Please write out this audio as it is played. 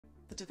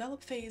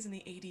develop phase in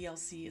the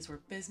ADLC is where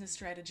business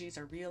strategies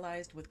are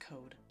realized with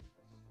code.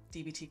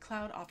 dbt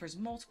Cloud offers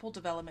multiple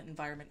development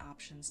environment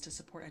options to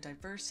support a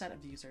diverse set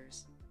of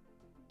users.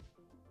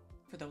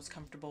 For those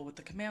comfortable with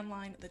the command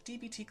line, the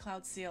dbt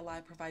Cloud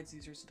CLI provides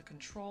users the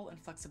control and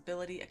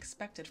flexibility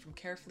expected from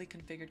carefully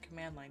configured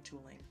command line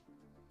tooling.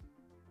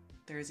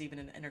 There is even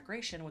an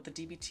integration with the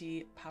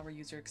dbt Power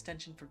User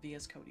extension for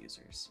VS Code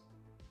users.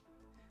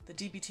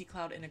 The dbt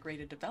Cloud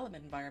Integrated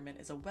Development Environment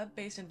is a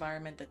web-based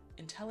environment that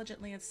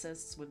intelligently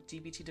assists with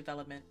dbt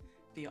development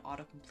via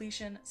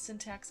auto-completion,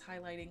 syntax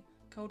highlighting,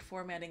 code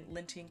formatting,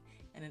 linting,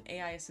 and an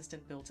AI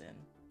assistant built in.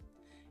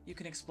 You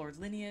can explore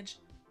lineage,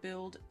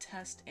 build,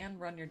 test, and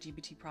run your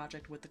dbt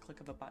project with the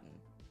click of a button.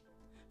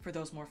 For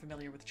those more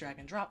familiar with drag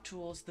and drop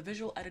tools, the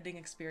visual editing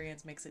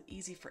experience makes it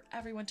easy for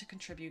everyone to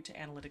contribute to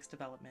analytics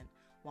development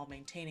while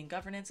maintaining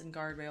governance and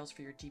guardrails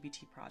for your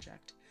dbt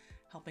project,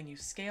 helping you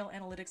scale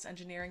analytics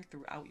engineering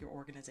throughout your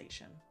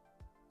organization.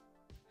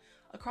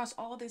 Across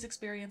all of these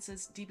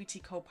experiences,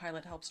 dbt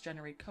Copilot helps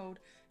generate code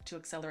to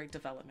accelerate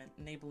development,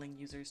 enabling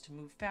users to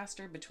move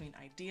faster between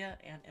idea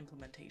and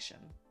implementation.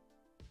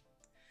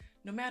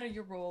 No matter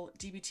your role,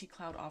 dbt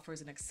Cloud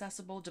offers an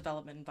accessible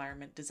development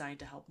environment designed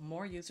to help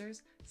more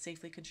users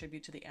safely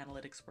contribute to the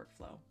analytics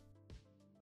workflow.